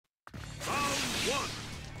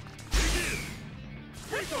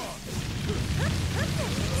Swift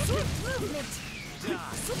movement.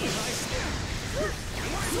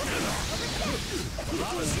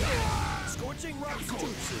 Scorching rock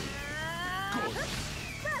jutsu.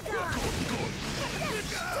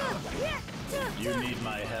 You need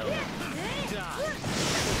my help.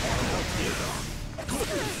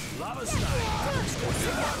 Lava style.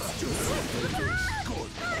 Scorching rock jutsu.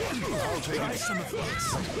 I'll try some of this.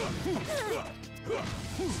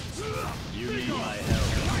 You need my help.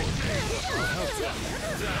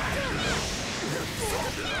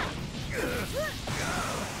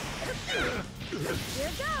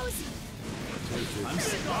 Here goes. I'm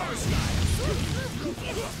sick lava style.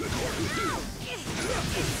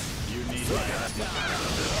 You need my help.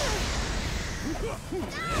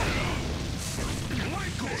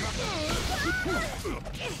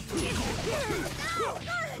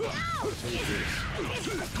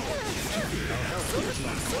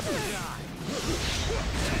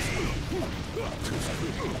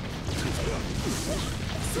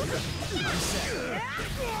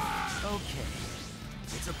 Okay.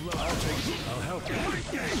 It's a blow. I'll take it. I'll help you.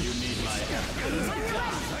 You need my help.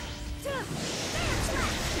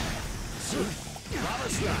 Lava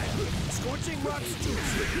style. Scorching rocks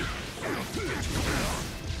jutsu.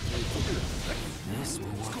 This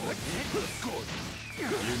will work. Good. You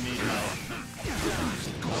need my help.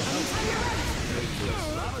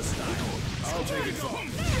 Lava style. I'll take it.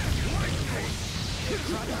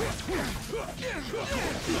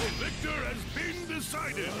 The victor has been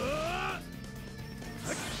decided.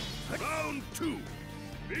 Round 2.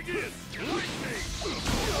 Begin. Lightning.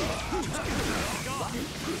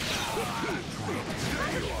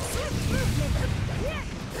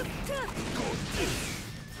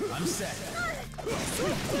 I'm set.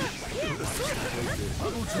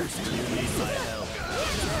 Bubble juice. You need my help.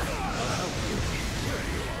 I'll help you.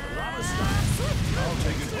 Lava style. I'll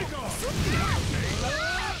take it.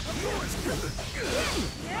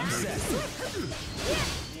 I'm set.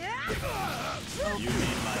 You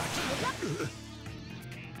need my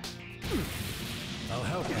I'll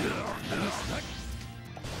help you.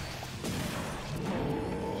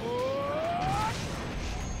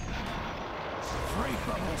 Free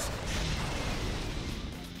bubbles.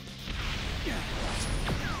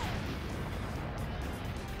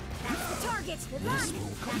 That's the target. Good luck.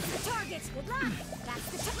 That's the target. Good luck. That's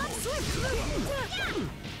the target. Swift movement.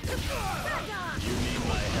 You need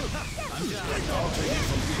my help. I'm down. I'll take it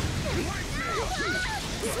from here.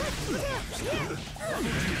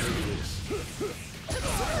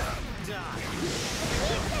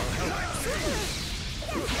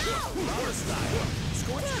 Lava style.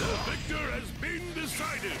 The victor has been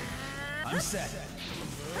decided. I'm set.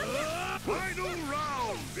 Final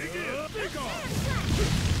round. Begin.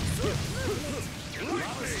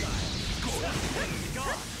 Lightning.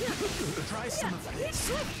 Try some of this.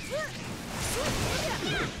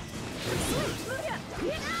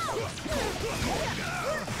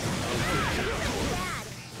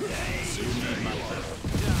 You need my help.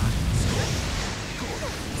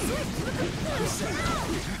 I'm set.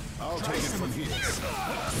 I'll take it from here.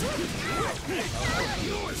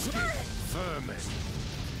 Vermin.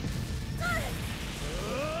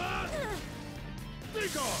 Be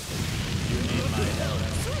gone. You need my help.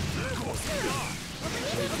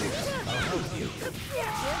 I'll help you.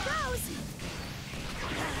 Here goes.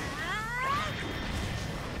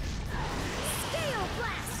 Scale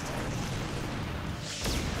blast.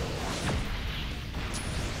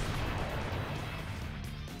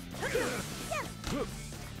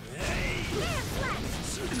 Man flash.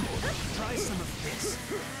 Try some of this.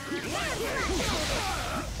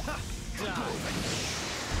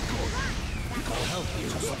 I'll help you.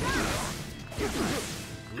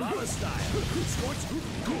 Lava style. Scorch.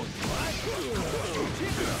 Good.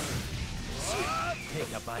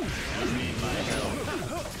 Take a bite. You need my help.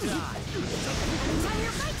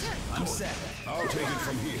 I'm set. I'll take it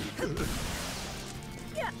from here.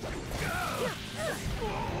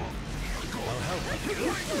 I'll help you.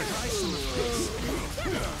 Try some of this.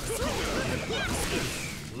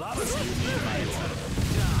 Lava style. You need my help.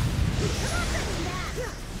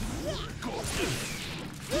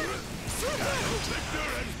 Victor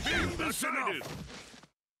has been decided.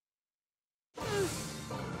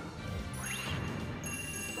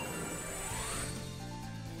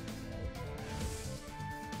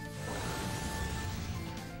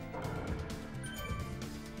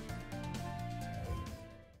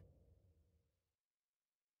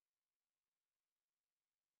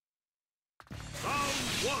 Round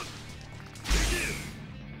 1. Begin.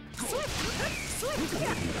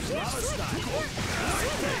 Lava style.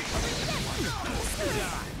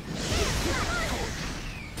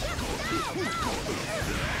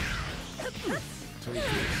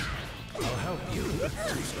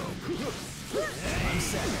 I'm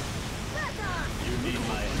set. You need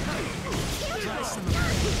my help. Try some of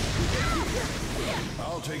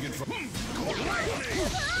I'll take it from... I'll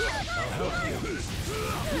help you.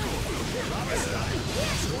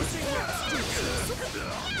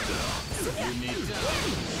 You need time.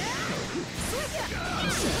 I'm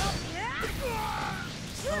set.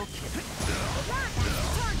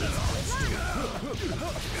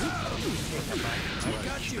 I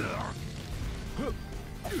got you.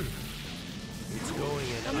 It's going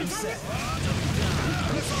in. I'm set.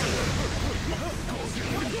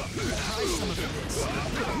 Try some of this.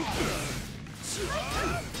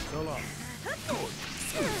 So long.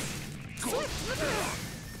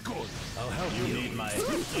 I'll help you. You need my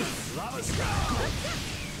Lava style.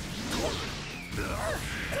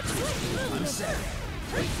 I'm set.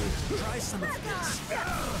 Try some of this.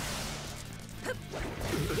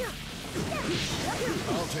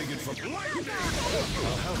 I'll take it from... I'll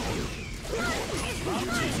help you. You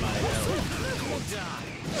need my help. Die.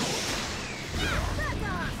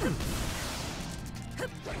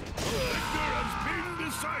 Victor has been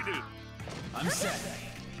decided. I'm set.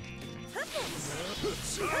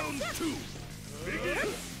 Round 2. Begin.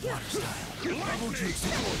 Water style. Bubble juice.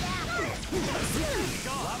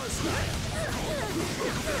 Lava style.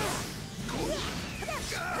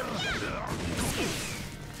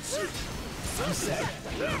 I'm set.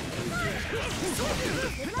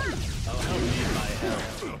 I'll help you my help.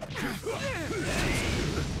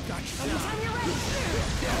 Gotcha.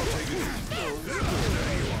 I'll take it.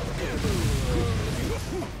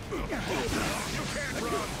 You can't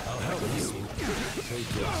run. I'll help you. Take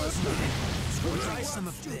this. Try some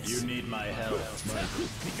of this. You need my help.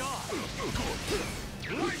 Be gone.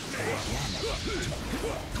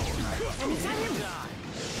 Die.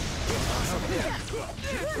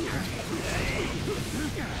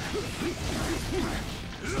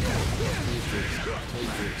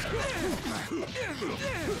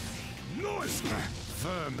 Noise.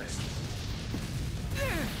 Vermin.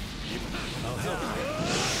 I'll help you.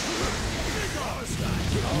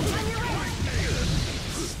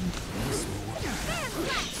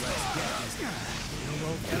 You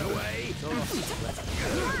won't get away.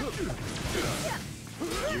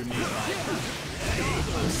 You need my help.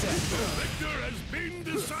 I'm set. Victor has been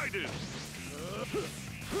decided.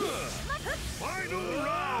 Final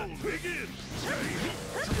round. Begin.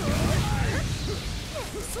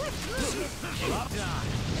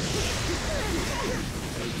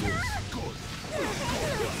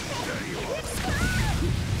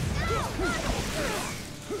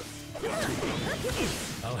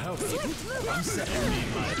 I'll help you. I'm set. You need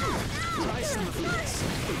my help. Try some of this.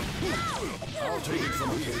 I'll take it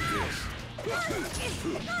from here.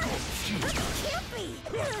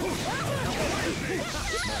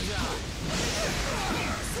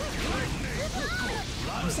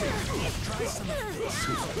 I'm set. Try some of this.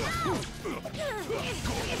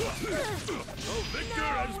 Oh, Victor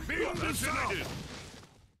has been decided.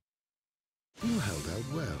 You held out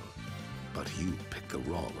well, but you picked the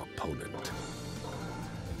wrong opponent.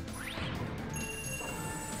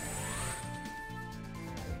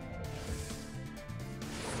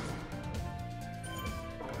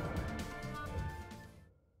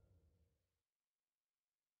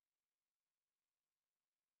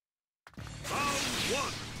 Round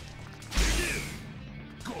 1. Begin.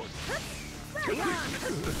 Good.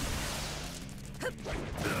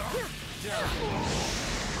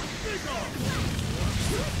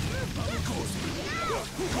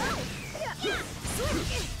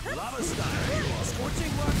 Lava style.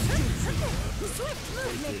 Scorching rocks.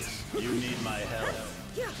 You need my help.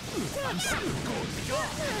 I'm set.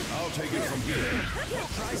 I'll take it from here.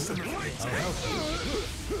 Try some of this. I'll help you.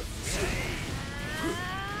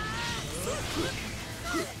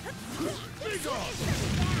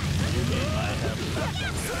 You need my help.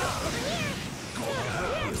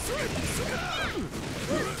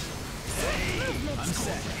 I'm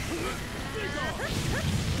set.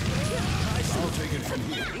 I'll take it from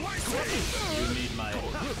here. You need my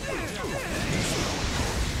help.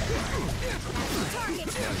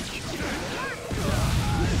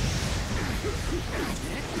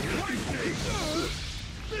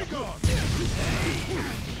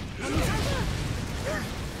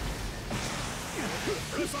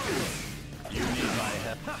 You need my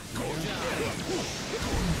help.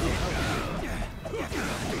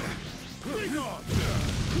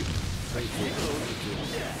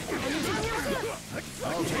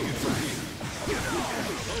 I'll take it from here.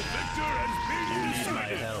 Victor has been You need my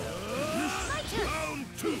decided. help. Round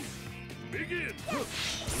 2. Begin.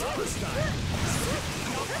 Lava style.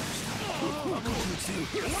 makes you.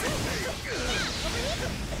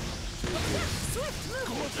 Swift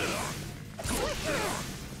movement. Swift move.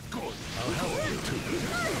 I'll help you.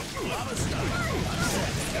 Lava style. I'm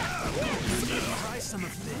set. Try some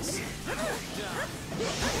of this.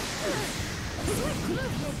 Swift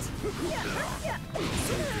movement.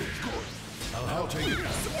 I'll take it.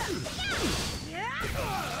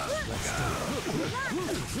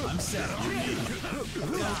 I'm set.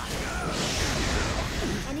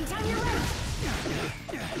 Anytime you're ready.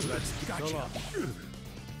 Let's Gotcha. That's the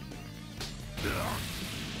target. Good luck.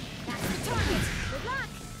 That's the target. Good luck.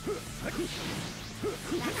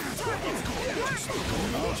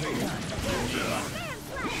 I'll take it.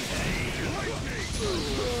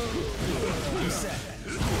 I'm set.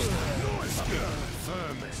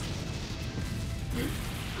 Vermin.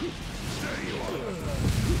 There you are.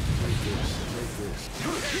 Take this.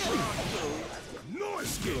 Noise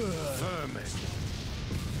skin. Vermin.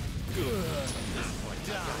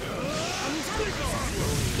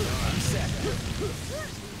 I'm set.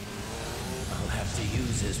 I'll have to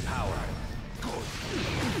use his power.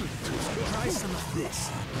 Try some of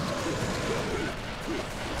this.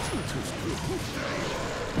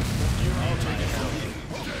 I'll take it from you.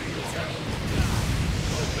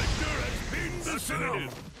 The victor has been decided.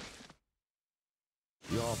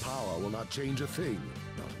 Your power will not change a thing.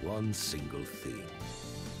 Not one single thing.